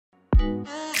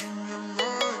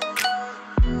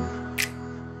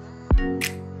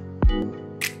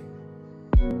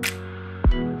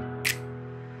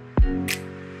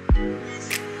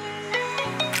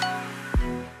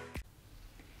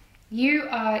You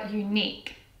are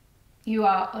unique. You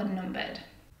are unnumbered.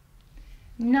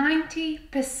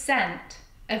 90%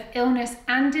 of illness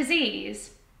and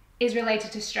disease is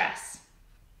related to stress.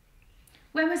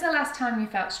 When was the last time you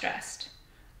felt stressed?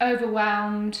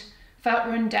 Overwhelmed, felt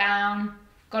run down,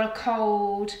 got a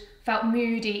cold, felt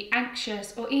moody,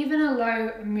 anxious, or even a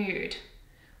low mood?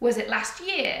 Was it last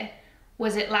year?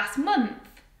 Was it last month?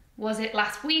 Was it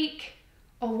last week?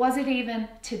 Or was it even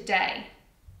today?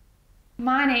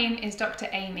 My name is Dr.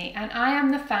 Amy and I am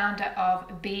the founder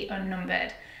of Be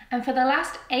Unnumbered. And for the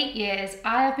last 8 years,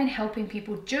 I have been helping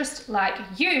people just like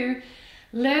you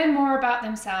learn more about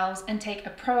themselves and take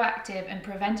a proactive and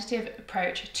preventative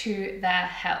approach to their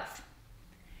health.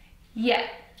 Yet,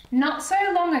 not so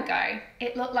long ago,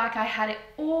 it looked like I had it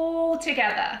all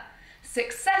together,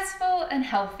 successful and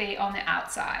healthy on the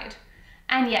outside.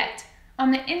 And yet,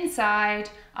 on the inside,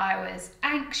 I was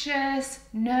anxious,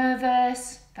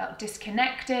 nervous, felt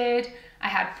disconnected, I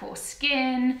had poor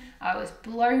skin, I was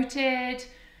bloated.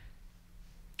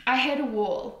 I hit a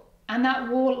wall, and that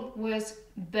wall was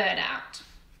burnout.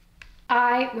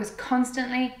 I was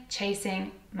constantly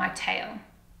chasing my tail.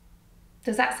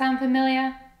 Does that sound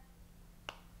familiar?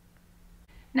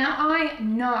 Now I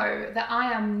know that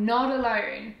I am not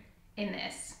alone in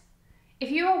this.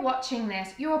 If you are watching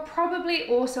this, you are probably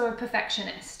also a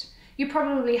perfectionist. You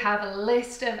probably have a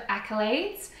list of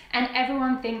accolades and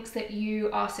everyone thinks that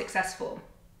you are successful.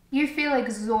 You feel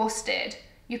exhausted,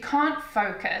 you can't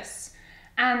focus,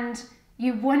 and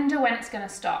you wonder when it's going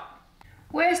to stop.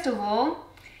 Worst of all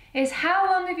is,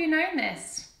 how long have you known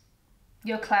this?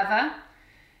 You're clever,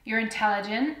 you're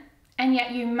intelligent, and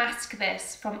yet you mask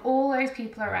this from all those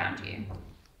people around you.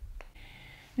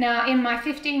 Now, in my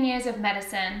 15 years of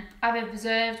medicine, I've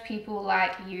observed people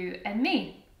like you and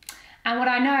me. And what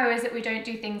I know is that we don't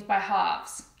do things by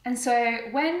halves. And so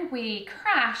when we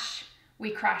crash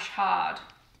hard.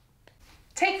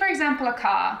 Take, for example, a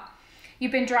car.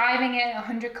 You've been driving it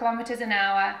 100 kilometers an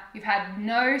hour, you've had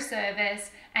no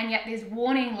service, and yet there's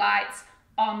warning lights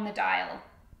on the dial.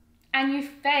 And you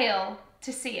fail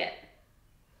to see it.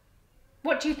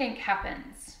 What do you think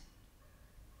happens?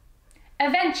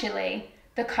 Eventually,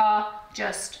 the car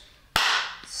just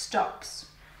stops.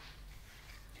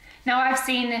 Now, I've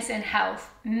seen this in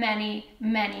health many,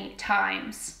 many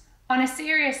times. On a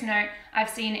serious note, I've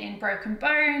seen it in broken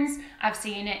bones, I've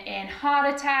seen it in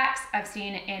heart attacks, I've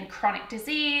seen it in chronic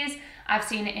disease, I've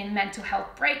seen it in mental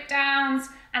health breakdowns,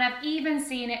 and I've even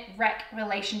seen it wreck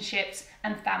relationships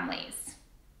and families.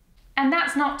 And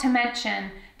that's not to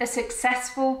mention the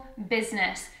successful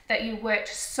business that you worked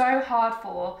so hard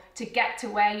for to get to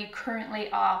where you currently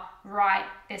are right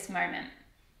this moment.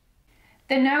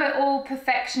 The know-it-all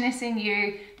perfectionist in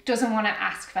you doesn't want to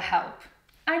ask for help.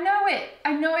 I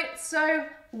know it so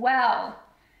well.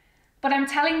 But I'm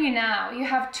telling you now, you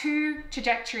have two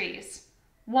trajectories.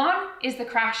 One is the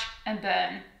crash and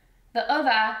burn. The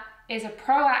other is a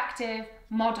proactive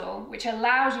model which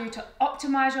allows you to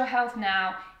optimize your health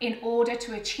now in order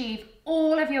to achieve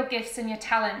all of your gifts and your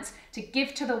talents to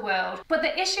give to the world. But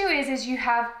the issue is you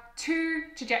have two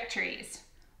trajectories.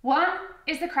 One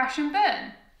is the crash and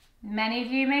burn. Many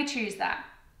of you may choose that.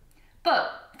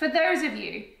 But for those of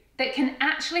you that can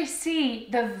actually see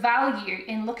the value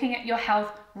in looking at your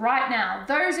health right now,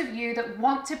 those of you that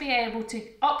want to be able to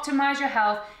optimize your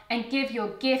health and give your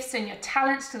gifts and your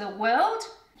talents to the world,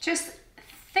 just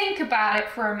think about it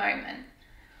for a moment.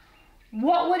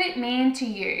 What would it mean to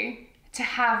you to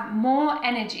have more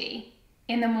energy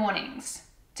in the mornings,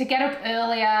 to get up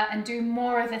earlier and do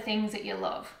more of the things that you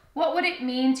love? What would it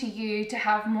mean to you to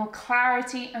have more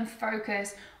clarity and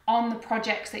focus on the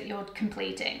projects that you're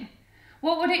completing?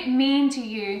 What would it mean to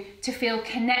you to feel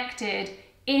connected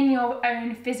in your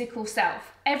own physical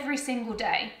self every single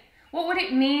day? What would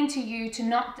it mean to you to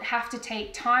not have to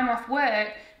take time off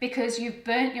work because you've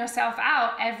burnt yourself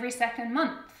out every second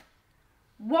month?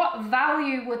 What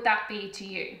value would that be to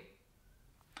you?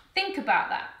 Think about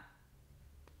that.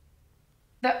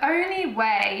 The only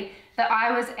way that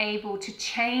I was able to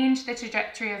change the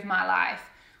trajectory of my life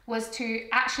was to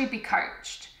actually be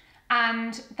coached.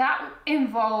 And that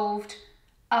involved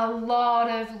a lot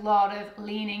of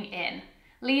leaning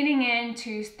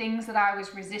into things that I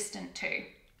was resistant to.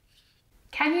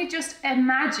 Can you just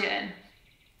imagine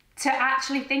to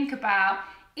actually think about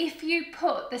if you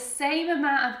put the same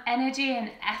amount of energy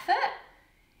and effort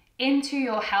into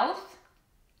your health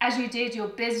as you did your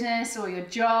business or your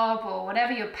job or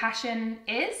whatever your passion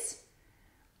is,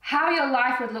 how your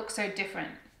life would look so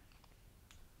different.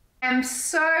 I'm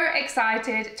so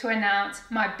excited to announce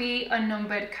my Be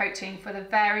Unnumbered coaching for the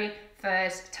very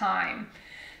first time.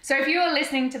 So if you are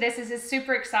listening to this, this is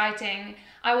super exciting.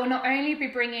 I will not only be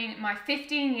bringing my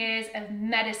 15 years of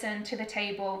medicine to the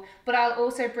table, but I'll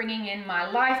also bringing in my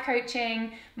life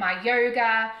coaching, my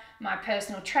yoga, my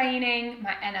personal training,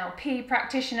 my NLP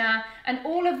practitioner, and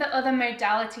all of the other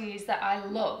modalities that I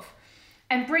love,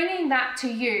 and bringing that to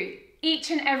you each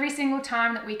and every single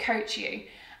time that we coach you.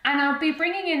 And I'll be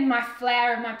bringing in my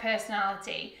flair of my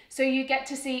personality. So you get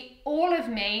to see all of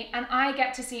me and I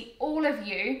get to see all of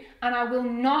you, and I will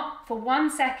not for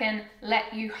 1 second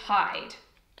let you hide.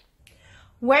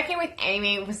 Working with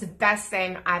Amy was the best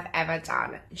thing I've ever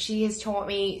done. She has taught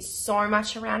me so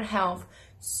much around health,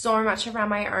 so much around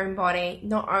my own body.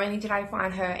 Not only did I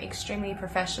find her extremely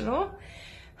professional,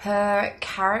 her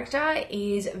character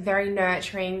is very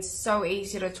nurturing, so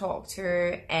easy to talk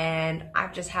to, and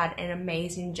I've just had an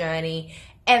amazing journey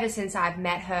ever since I've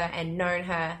met her and known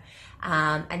her,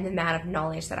 and the amount of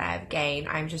knowledge that I have gained,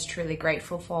 I'm just truly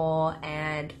grateful for,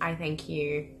 and I thank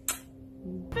you.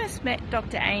 First met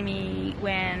Dr. Amy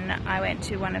when I went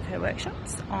to one of her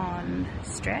workshops on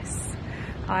stress.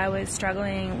 I was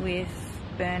struggling with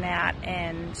burnout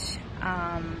and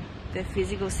the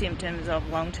physical symptoms of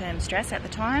long-term stress at the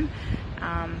time.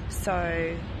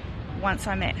 So once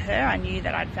I met her, I knew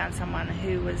that I'd found someone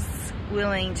who was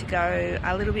willing to go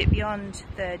a little bit beyond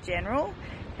the general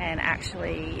and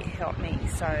actually help me.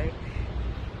 So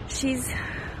she's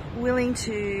willing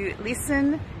to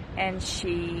listen, and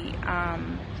she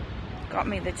got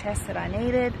me the test that I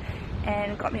needed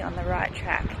and got me on the right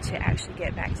track to actually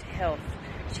get back to health.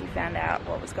 She found out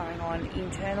what was going on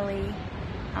internally,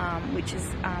 which is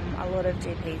a lot of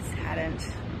GPs hadn't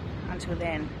until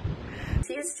then.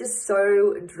 She is just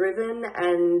so driven,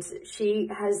 and she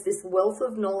has this wealth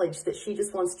of knowledge that she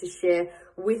just wants to share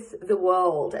with the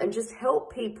world and just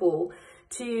help people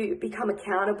to become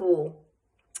accountable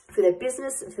for their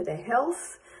business, for their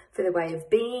health, for their way of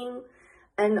being.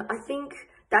 And I think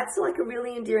that's like a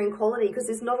really endearing quality, because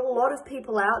there's not a lot of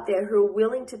people out there who are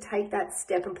willing to take that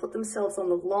step and put themselves on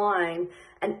the line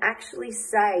and actually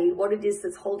say what it is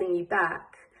that's holding you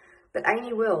back. But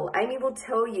Amy will. Amy will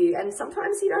tell you, and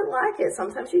sometimes you don't like it.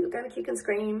 Sometimes you're going to kick and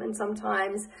scream, and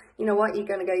sometimes, you know what, you're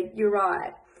going to go, you're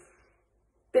right.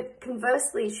 But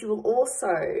conversely, she will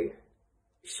also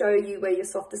show you where your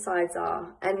softer sides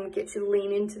are and get you to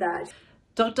lean into that.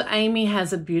 Dr. Amy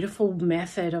has a beautiful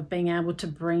method of being able to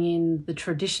bring in the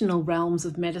traditional realms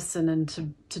of medicine and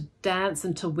to dance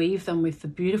and to weave them with the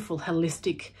beautiful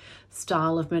holistic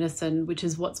style of medicine, which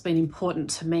is what's been important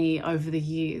to me over the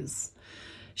years.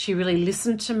 She really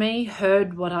listened to me,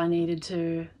 heard what I needed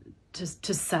to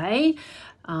say,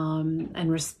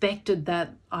 and respected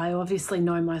that I obviously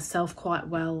know myself quite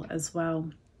well as well.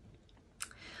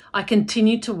 I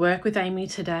continue to work with Amy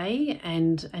today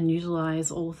and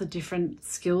utilise all the different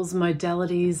skills,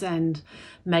 modalities and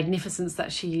magnificence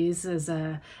that she is as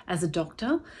a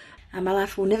doctor. And my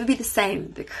life will never be the same,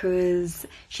 because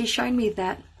she's shown me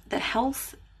that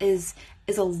health is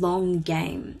a long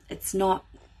game. It's not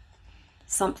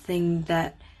something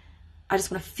that I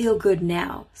just want to feel good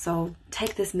now, so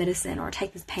take this medicine or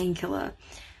take this painkiller.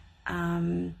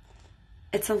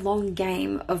 It's a long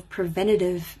game of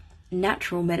preventative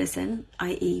natural medicine,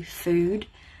 i.e. food,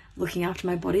 looking after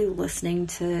my body, listening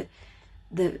to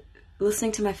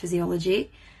my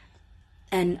physiology,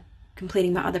 and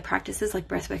completing my other practices like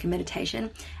breathwork and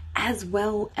meditation, as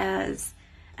well as,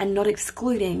 and not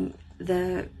excluding,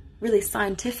 the really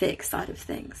scientific side of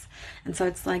things. And so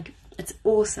it's like, it's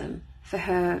awesome for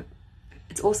her,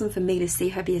 it's awesome for me to see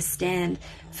her be a stand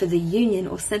for the union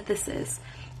or synthesis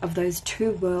of those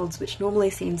two worlds, which normally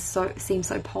seem so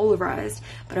polarized,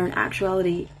 but are in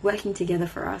actuality working together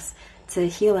for us to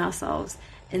heal ourselves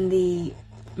in the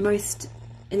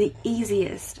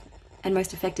easiest and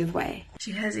most effective way.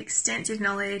 She has extensive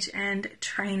knowledge and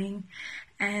training,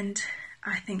 and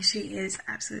I think she is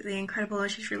absolutely incredible.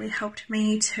 She's really helped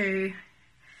me to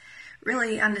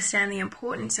really understand the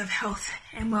importance of health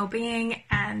and well-being,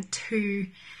 and to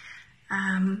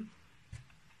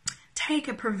take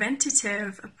a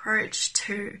preventative approach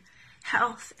to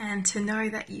health, and to know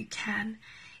that you can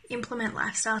implement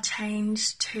lifestyle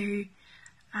change to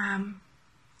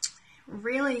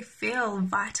really feel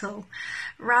vital,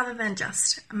 rather than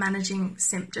just managing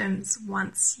symptoms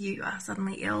once you are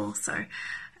suddenly ill. So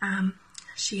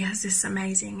she has this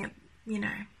amazing,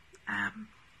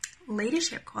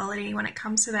 leadership quality when it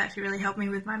comes to that. She really helped me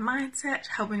with my mindset,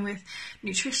 helped me with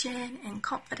nutrition and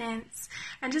confidence,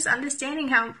 and just understanding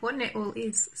how important it all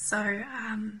is. So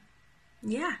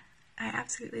yeah, I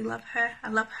absolutely love her. I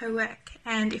love her work,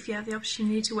 and if you have the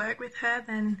opportunity to work with her,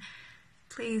 then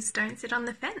please don't sit on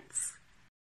the fence.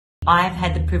 I've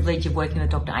had the privilege of working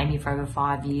with Dr. Amy for over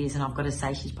 5 years, and I've got to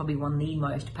say she's probably one of the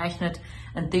most passionate,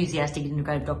 enthusiastic,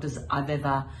 integrative doctors I've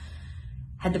ever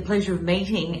had the pleasure of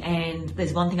meeting. And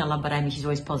there's one thing I love about Amy, she's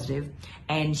always positive,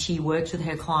 and she works with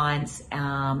her clients in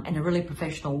a really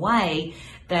professional way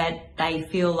that they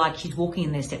feel like she's walking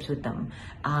in their steps with them,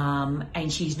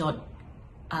 and she's not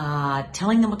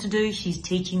telling them what to do, she's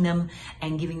teaching them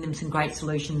and giving them some great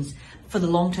solutions for the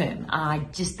long term. I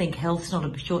just think health's not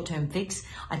a short-term fix.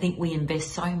 I think we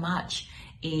invest so much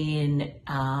in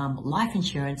life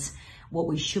insurance. What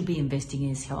we should be investing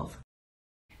in is health.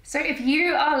 So if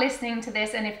you are listening to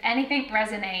this and if anything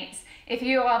resonates, if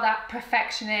you are that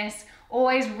perfectionist,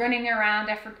 always running around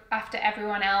after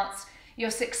everyone else,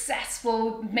 you're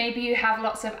successful, maybe you have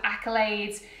lots of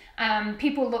accolades,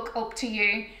 people look up to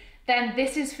you, then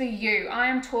this is for you. I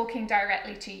am talking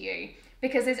directly to you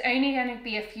because there's only going to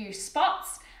be a few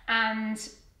spots and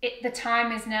the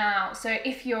time is now. So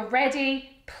if you're ready,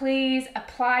 please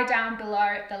apply down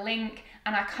below the link,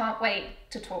 and I can't wait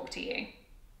to talk to you.